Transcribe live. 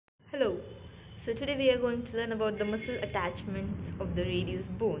Hello. So today we are going to learn about the muscle attachments of the radius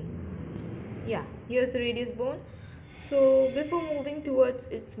bone. Yeah, here's the radius bone. So before moving towards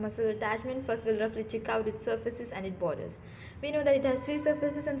its muscle attachment, first we'll roughly check out its surfaces and its borders. We know that it has three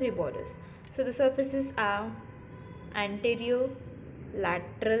surfaces and three borders. So the surfaces are anterior,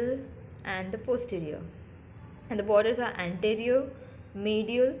 lateral, and the posterior. And the borders are anterior,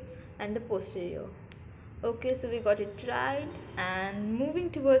 medial, and the posterior. Okay, so we got it right. And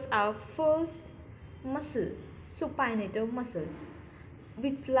moving towards our first muscle, supinator muscle,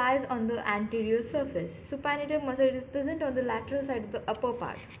 which lies on the anterior surface. Supinator muscle is present on the lateral side of the upper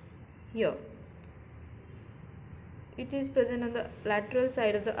part. Here, it is present on the lateral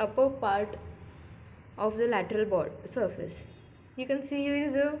side of the upper part of the lateral surface. You can see here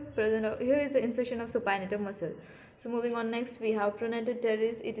is the insertion of supinator muscle. So moving on, next we have pronator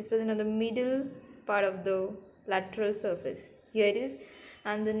teres. It is present on the middle part of the lateral surface. Here it is.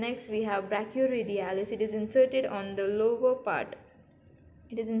 And the next we have brachioradialis. It is inserted on the lower part.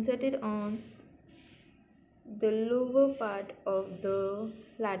 It is inserted on the lower part of the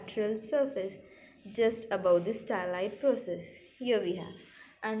lateral surface, just above the styloid process. Here we have.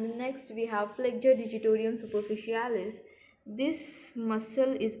 And next we have Flexor Digitorum Superficialis. This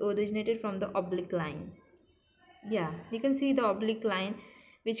muscle is originated from the oblique line. Yeah, you can see the oblique line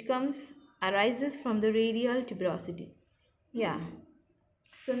which arises from the radial tuberosity. Yeah.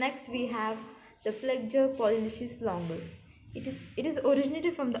 So next we have the Flexor Pollicis longus. It is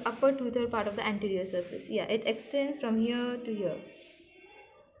originated from the upper two-third part of the anterior surface. Yeah, it extends from here to here.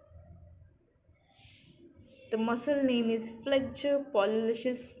 The muscle name is Flexor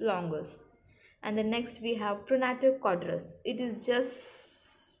Pollicis longus. And the next we have pronator quadrus. It is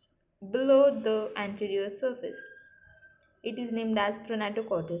just below the anterior surface. It is named as pronator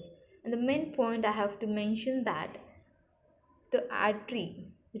quadrus. And the main point I have to mention that the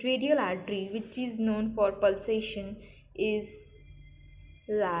radial artery, which is known for pulsation, is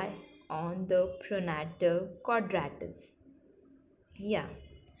lie on the pronator quadratus. Yeah.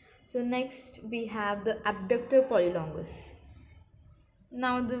 So next we have the abductor pollicis.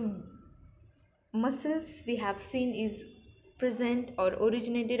 Now the muscles we have seen is present or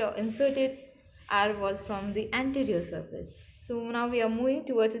originated or inserted was from the anterior surface. So now we are moving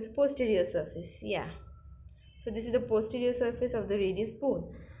towards its posterior surface. Yeah. So this is the posterior surface of the radius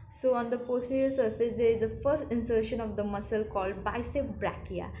bone. So on the posterior surface there is the first insertion of the muscle called bicep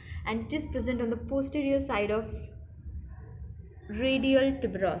brachia, and it is present on the posterior side of radial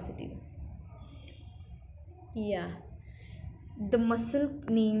tuberosity. Yeah. The muscle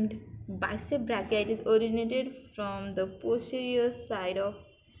named bicep brachia, it is originated from the posterior side of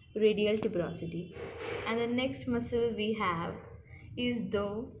radial tuberosity. And the next muscle we have is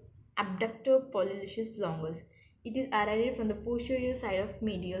the abductor pollicis longus. It is arrived from the posterior side of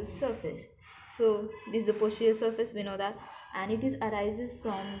medial surface. So this is the posterior surface, we know that, and it arises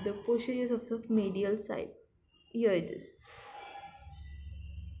from the posterior surface of medial side. Here it is.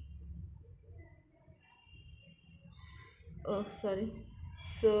 Oh, sorry.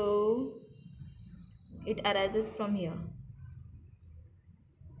 So it arises from here.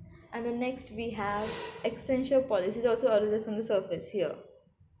 And the next we have extensor pollicis, also arises from the surface here.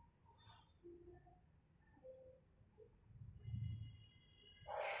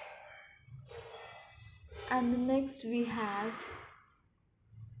 And the next we have